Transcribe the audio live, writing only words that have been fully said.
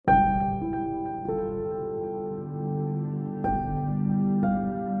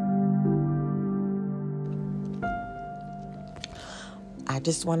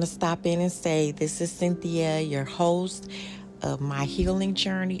just want to stop in and say this is Cynthia, your host of my healing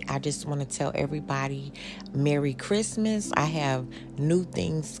journey. I just want to tell everybody Merry Christmas. I have new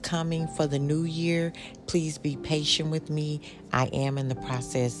things coming for the new year. Please be patient with me. I am in the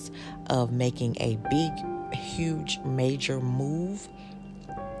process of making a big, huge, major move.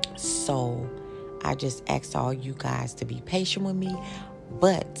 So I just ask all you guys to be patient with me.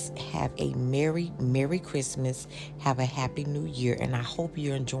 But have a Merry Christmas. Have a Happy New Year. And I hope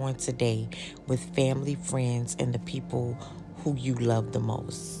you're enjoying today with family, friends, and the people who you love the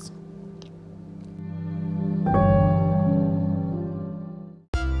most.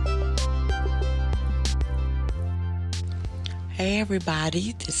 Hey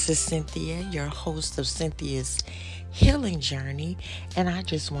everybody, this is Cynthia, your host of Cynthia's Healing Journey. And I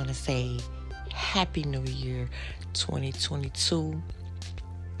just want to say Happy New Year 2022.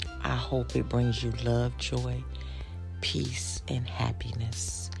 I hope it brings you love, joy, peace, and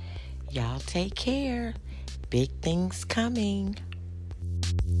happiness. Y'all take care. Big things coming.